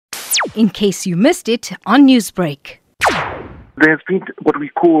in case you missed it on Newsbreak. There's been what we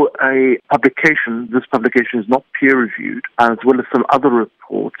call a publication. This publication is not peer-reviewed, as well as some other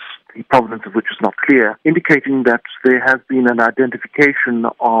reports, the provenance of which is not clear, indicating that there has been an identification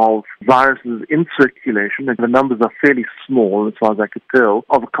of viruses in circulation, and the numbers are fairly small as far as I could tell,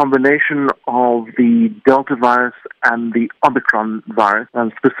 of a combination of the Delta virus and the Omicron virus,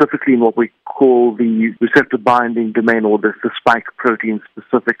 and specifically in what we call the receptor binding domain, or the spike protein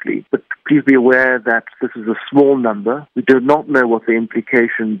specifically. But please be aware that this is a small number. We do not know what the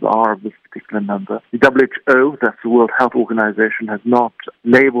implications are of this particular number. The WHO, that's the World Health Organization, has not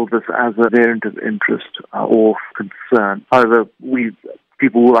labeled this as a variant of interest or concern. However,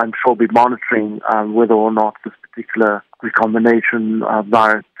 people will, I'm sure, be monitoring whether or not this particular recombination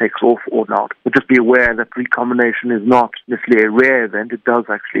virus takes off or not. But just be aware that recombination is not necessarily a rare event. It does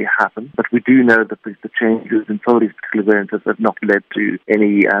actually happen. But we do know that the changes in some of these particular variants have not led to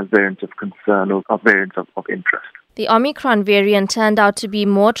any variants of concern or variants of interest. The Omicron variant turned out to be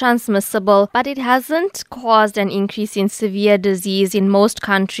more transmissible, but it hasn't caused an increase in severe disease in most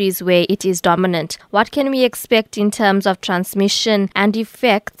countries where it is dominant. What can we expect in terms of transmission and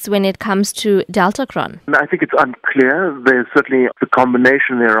effects when it comes to Deltacron? I think it's unclear. There's certainly the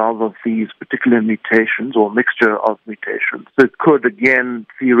combination thereof of these particular mutations or mixture of mutations. So it could, again,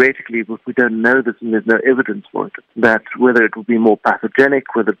 theoretically, but we don't know this and there's no evidence for it, that whether it will be more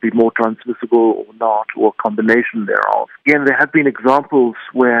pathogenic, whether it be more transmissible or not, or a combination thereof. Again, there have been examples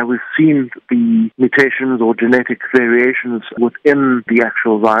where we've seen the mutations or genetic variations within the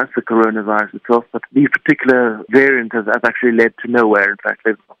actual virus, the coronavirus itself, but these particular variants have actually led to nowhere. In fact,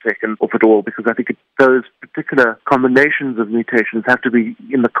 they've not taken off at all, because I think those particular combinations of mutations have to be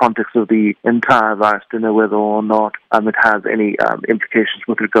in the context of the entire virus to know whether or not it has any implications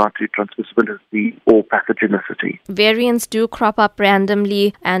with regard to transmissibility or pathogenicity. Variants do crop up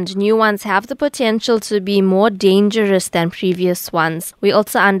randomly, and new ones have the potential to be more dangerous than previous ones. We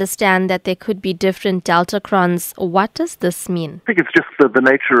also understand that there could be different Deltacrons. What does this mean? I think it's just the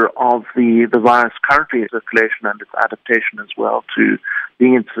nature of the virus currently in circulation and its adaptation as well to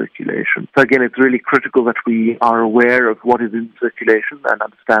being in circulation. So again, it's really critical that we are aware of what is in circulation and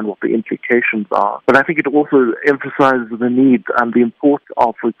understand what the implications are. But I think it also emphasizes the need and the importance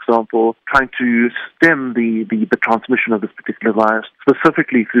of, for example, trying to stem the transmission of this particular virus,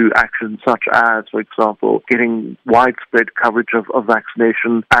 specifically through actions such as, for example, getting widespread coverage of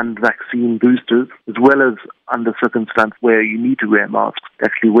vaccination and vaccine boosters, as well as under circumstances where you need to wear masks,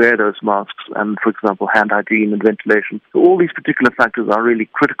 actually wear those masks, and, for example, hand hygiene and ventilation. So all these particular factors are really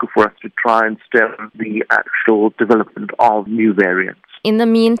critical for us to try and stem the actual development of new variants. In the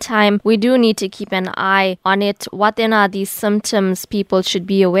meantime, we do need to keep an eye on it. What then are these symptoms people should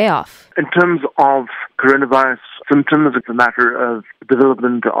be aware of? In terms of coronavirus symptoms, it's a matter of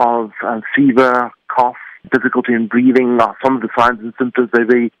development of fever, cough, difficulty in breathing. Some of the signs and symptoms are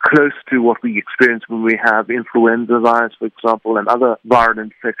very close to what we experience when we have influenza virus, for example, and other viral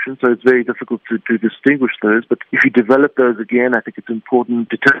infections. So it's very difficult to distinguish those. But if you develop those again, I think it's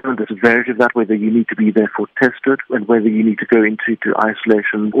important to determine the severity of that, whether you need to be therefore tested and whether you need to go into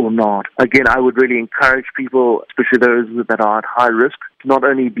isolation or not. Again, I would really encourage people, especially those that are at high risk, to not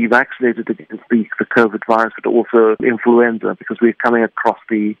only be vaccinated against the COVID virus, but also influenza, because we're coming across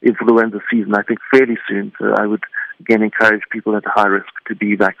the influenza season, I think, fairly soon. So I would, again, encourage people at high risk to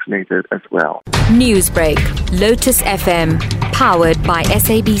be vaccinated as well. Newsbreak, Lotus FM, powered by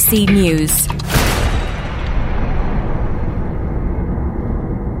SABC News.